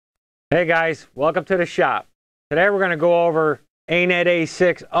Hey guys, welcome to the shop. Today we're going to go over Anet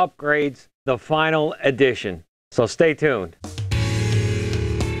A6 upgrades, the final edition. So stay tuned.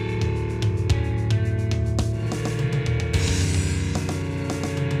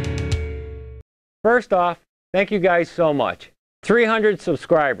 First off, thank you guys so much. 300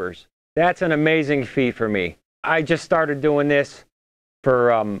 subscribers. That's an amazing feat for me. I just started doing this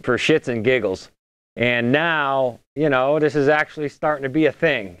for shits and giggles. And now, you know, this is actually starting to be a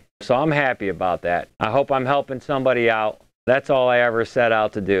thing. So I'm happy about that. I hope I'm helping somebody out. That's all I ever set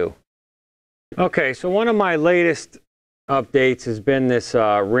out to do. Okay, so one of my latest updates has been this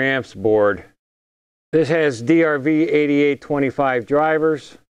ramps board. This has DRV8825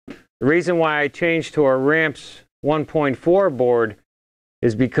 drivers. The reason why I changed to a ramps 1.4 board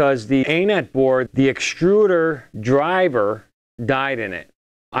is because the Anet board, the extruder driver died in it.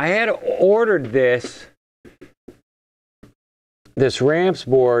 I had ordered this ramps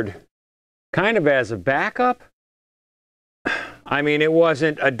board kind of as a backup. I mean, it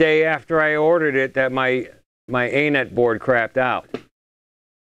wasn't a day after I ordered it that my Anet board crapped out.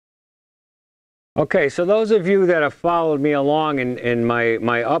 Okay, so those of you that have followed me along in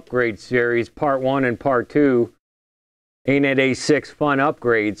my upgrade series, part 1 and part 2, Anet A6 fun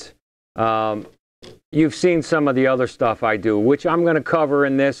upgrades, you've seen some of the other stuff I do, which I'm going to cover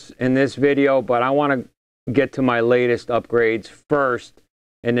in this video, but I want to get to my latest upgrades first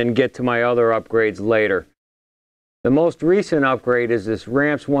and then get to my other upgrades later. The most recent upgrade is this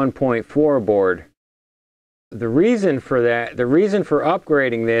ramps 1.4 board. The reason for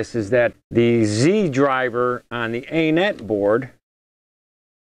upgrading this is that the Z driver on the Anet board,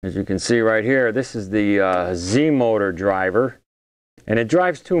 as you can see right here, this is the Z motor driver, and it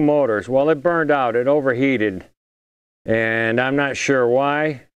drives 2 motors. Well, it burned out, it overheated, and I'm not sure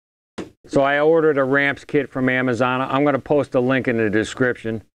why. So I ordered a ramps kit from Amazon. I'm going to post a link in the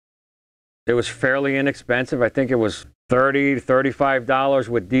description. It was fairly inexpensive. I think it was $30 to $35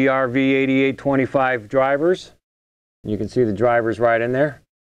 with DRV8825 drivers. You can see the drivers right in there.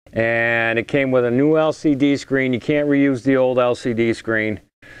 And it came with a new LCD screen. You can't reuse the old LCD screen.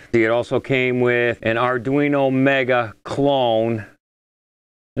 It also came with an Arduino Mega clone.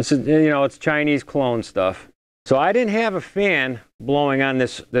 This is, you know, it's Chinese clone stuff. So I didn't have a fan blowing on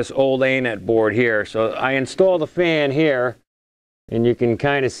this old Anet board here. So I installed a fan here, and you can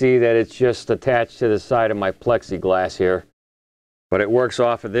kind of see that it's just attached to the side of my plexiglass here. But it works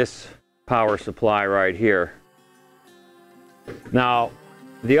off of this power supply right here. Now,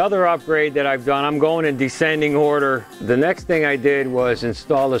 the other upgrade that I've done, I'm going in descending order. The next thing I did was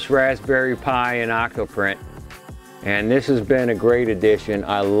install this Raspberry Pi in Octoprint. And this has been a great addition.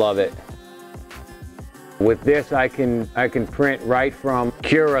 I love it. With this, I can print right from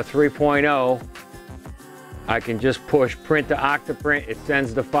Cura 3.0. I can just push print to Octoprint. It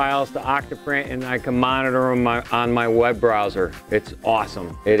sends the files to Octoprint, and I can monitor them on my web browser. It's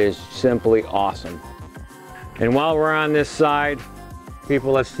awesome. It is simply awesome. And while we're on this side,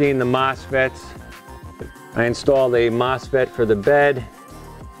 people have seen the MOSFETs. I installed a MOSFET for the bed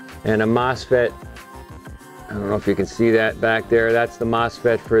and a MOSFET. I don't know if you can see that back there. That's the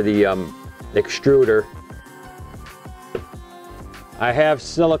MOSFET for the extruder. I have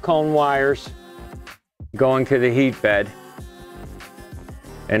silicone wires going to the heat bed.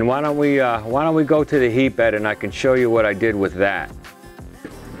 And why don't we go to the heat bed and I can show you what I did with that.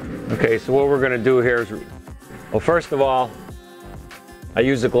 Okay, so what we're going to do here is, well, first of all, I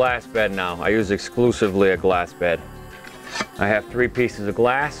use a glass bed now. I use exclusively a glass bed. I have 3 pieces of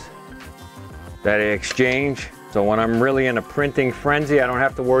glass that I exchange. So when I'm really in a printing frenzy, I don't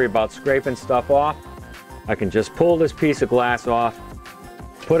have to worry about scraping stuff off. I can just pull this piece of glass off,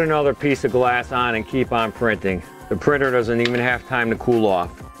 put another piece of glass on, and keep on printing. The printer doesn't even have time to cool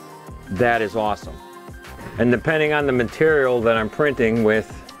off. That is awesome. And depending on the material that I'm printing with,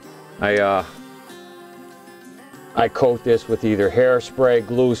 I coat this with either hairspray,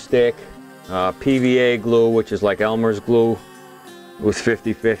 glue stick, PVA glue, which is like Elmer's glue with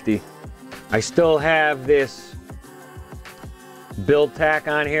 50/50. I still have this BLtouch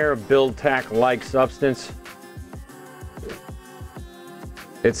on here, a BLtouch-like substance.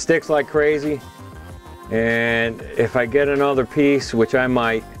 It sticks like crazy, and if I get another piece, which I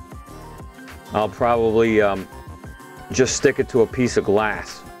might, I'll probably just stick it to a piece of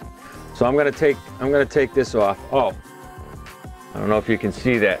glass. So I'm gonna take this off. Oh, I don't know if you can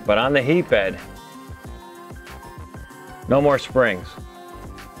see that, but on the heat bed, no more springs.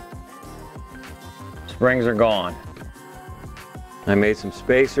 Springs are gone. I made some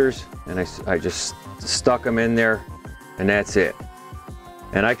spacers and I just stuck them in there, and that's it.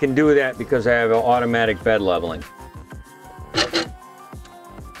 And I can do that because I have automatic bed leveling.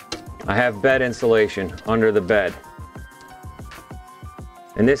 I have bed insulation under the bed.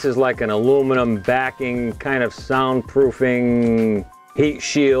 And this is like an aluminum backing, kind of soundproofing heat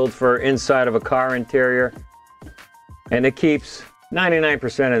shield for inside of a car interior. And it keeps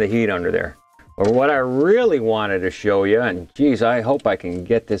 99% of the heat under there. But what I really wanted to show you, and geez, I hope I can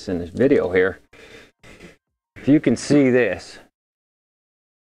get this in this video here. If you can see this.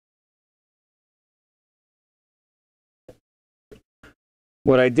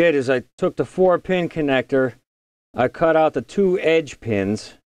 What I did is I took the 4-pin connector, I cut out the 2 edge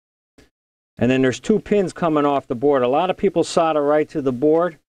pins, and then there's 2 pins coming off the board. A lot of people solder right to the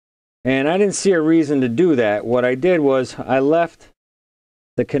board, and I didn't see a reason to do that. What I did was I left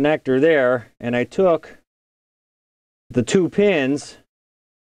the connector there, and I took the 2 pins,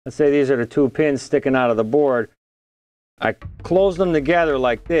 let's say these are the 2 pins sticking out of the board, I closed them together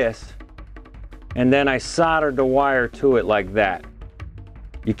like this, and then I soldered the wire to it like that.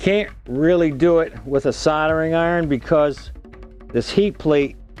 You can't really do it with a soldering iron because this heat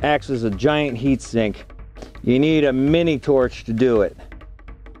plate acts as a giant heat sink. You need a mini torch to do it.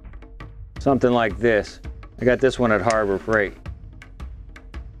 Something like this. I got this one at Harbor Freight.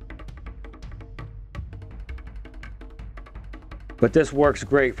 But this works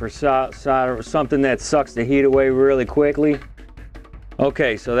great for solder, something that sucks the heat away really quickly.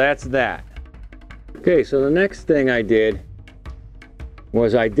 Okay, so that's that. Okay, so the next thing I did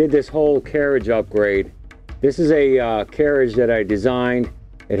was I did this whole carriage upgrade. This is a carriage that I designed.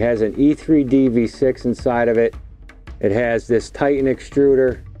 It has an E3dv6 inside of it. It has this Titan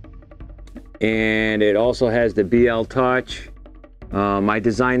extruder, and it also has the BLtouch. I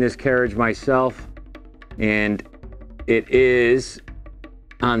designed this carriage myself, and it is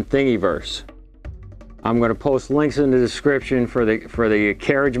on Thingiverse. I'm going to post links in the description for the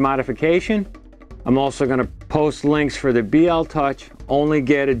carriage modification. I'm also going to post links for the BLtouch. Only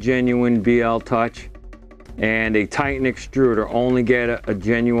get a genuine BLtouch, and a Titan extruder. Only get a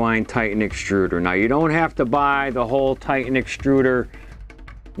genuine Titan extruder. Now you don't have to buy the whole Titan extruder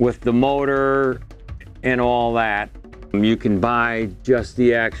with the motor and all that. You can buy just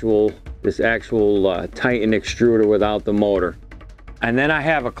the actual Titan extruder without the motor. And then I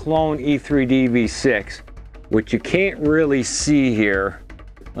have a clone E3dv6, which you can't really see here.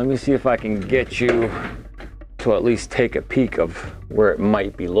 Let me see if I can get you to at least take a peek of where it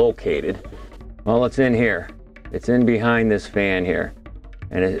might be located. Well, it's in here. It's in behind this fan here.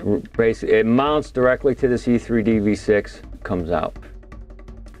 And it mounts directly to this E3dv6, comes out.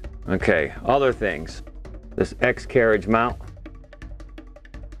 Okay, other things. This X carriage mount.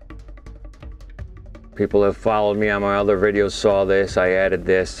 People have followed me on my other videos saw this. I added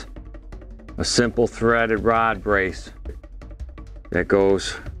this. A simple threaded rod brace that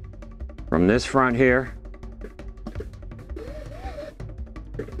goes from this front here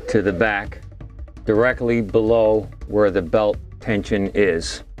to the back, directly below where the belt tension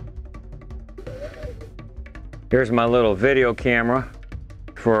is. Here's my little video camera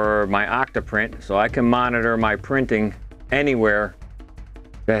for my Octoprint, so I can monitor my printing anywhere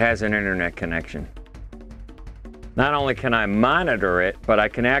that has an internet connection. Not only can I monitor it, but I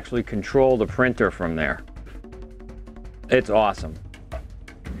can actually control the printer from there. It's awesome.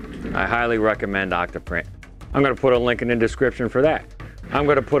 I highly recommend Octoprint. I'm going to put a link in the description for that. I'm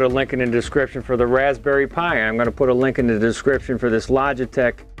going to put a link in the description for the Raspberry Pi, and I'm going to put a link in the description for this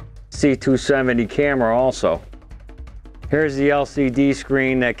Logitech C270 camera also. Here's the LCD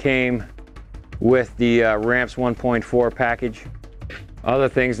screen that came with the Ramps 1.4 package. Other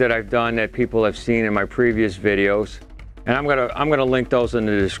things that I've done that people have seen in my previous videos, and I'm gonna link those in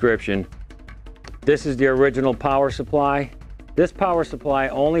the description. This is the original power supply. This power supply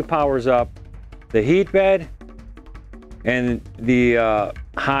only powers up the heat bed and the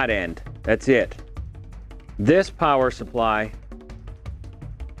hot end. That's it. This power supply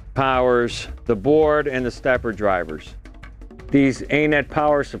powers the board and the stepper drivers. These Anet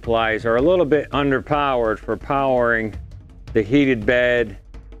power supplies are a little bit underpowered for powering the heated bed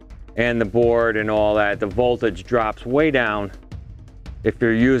and the board and all that. The voltage drops way down if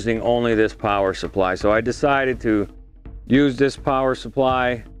you're using only this power supply. So I decided to use this power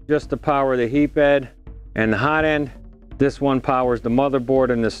supply just to power the heat bed and the hot end. This one powers the motherboard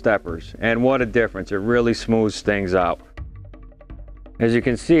and the steppers. And what a difference. It really smooths things out. As you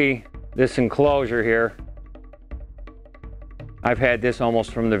can see, this enclosure here, I've had this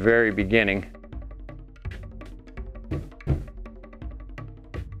almost from the very beginning.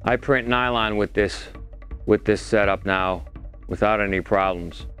 I print nylon with this setup now without any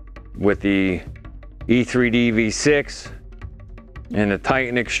problems. With the E3dv6 and the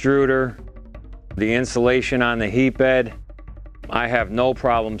Titan extruder, the insulation on the heat bed, I have no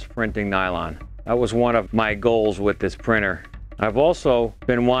problems printing nylon. That was one of my goals with this printer. I've also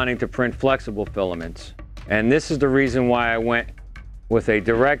been wanting to print flexible filaments, and this is the reason why I went with a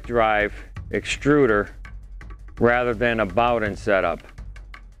direct drive extruder rather than a Bowden setup.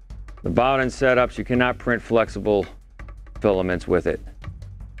 The Bowden setups, you cannot print flexible filaments with it.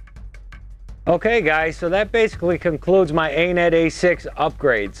 Okay guys, so that basically concludes my Anet A6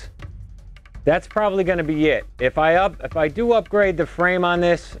 upgrades. That's probably going to be it. If I do upgrade the frame on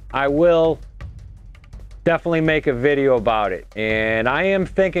this, I will definitely make a video about it. And I am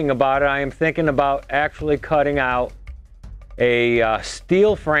thinking about it. I am thinking about actually cutting out a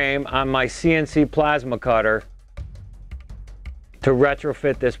steel frame on my CNC plasma cutter to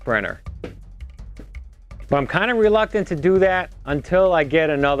retrofit this printer. But I'm kind of reluctant to do that until I get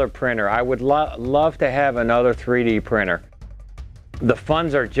another printer. I would love to have another 3D printer. The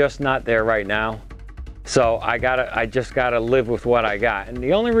funds are just not there right now. So I just gotta live with what I got. And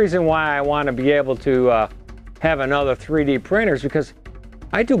the only reason why I want to be able to have another 3D printer is because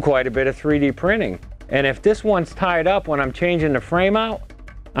I do quite a bit of 3D printing. And if this one's tied up when I'm changing the frame out,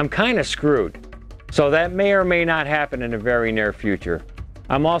 I'm kind of screwed. So that may or may not happen in the very near future.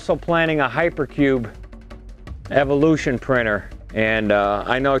 I'm also planning a Hypercube Evolution printer, and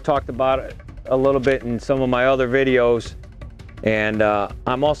I know I talked about it a little bit in some of my other videos, and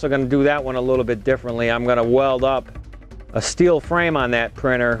I'm also going to do that one a little bit differently. I'm going to weld up a steel frame on that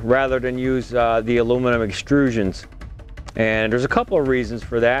printer rather than use the aluminum extrusions, and there's a couple of reasons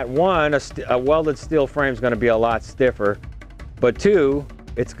for that. One, a welded steel frame is going to be a lot stiffer, but two,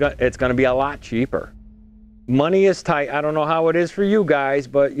 it's going to be a lot cheaper. Money is tight. I don't know how it is for you guys,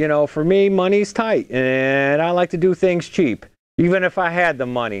 but you know, for me, money's tight, and I like to do things cheap. Even if I had the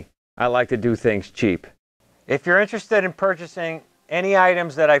money, I like to do things cheap. If you're interested in purchasing any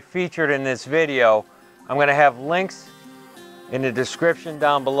items that I featured in this video, I'm going to have links in the description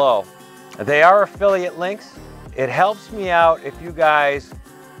down below. They are affiliate links. It helps me out if you guys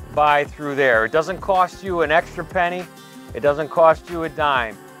buy through there. It doesn't cost you an extra penny. It doesn't cost you a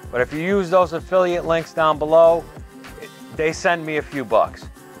dime. But if you use those affiliate links down below, they send me a few bucks.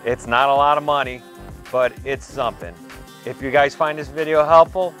 It's not a lot of money, but it's something. If you guys find this video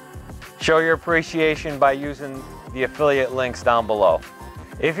helpful, show your appreciation by using the affiliate links down below.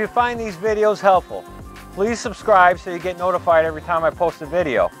 If you find these videos helpful, please subscribe so you get notified every time I post a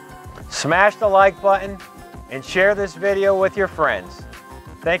video. Smash the like button and share this video with your friends.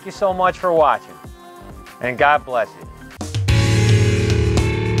 Thank you so much for watching, and God bless you.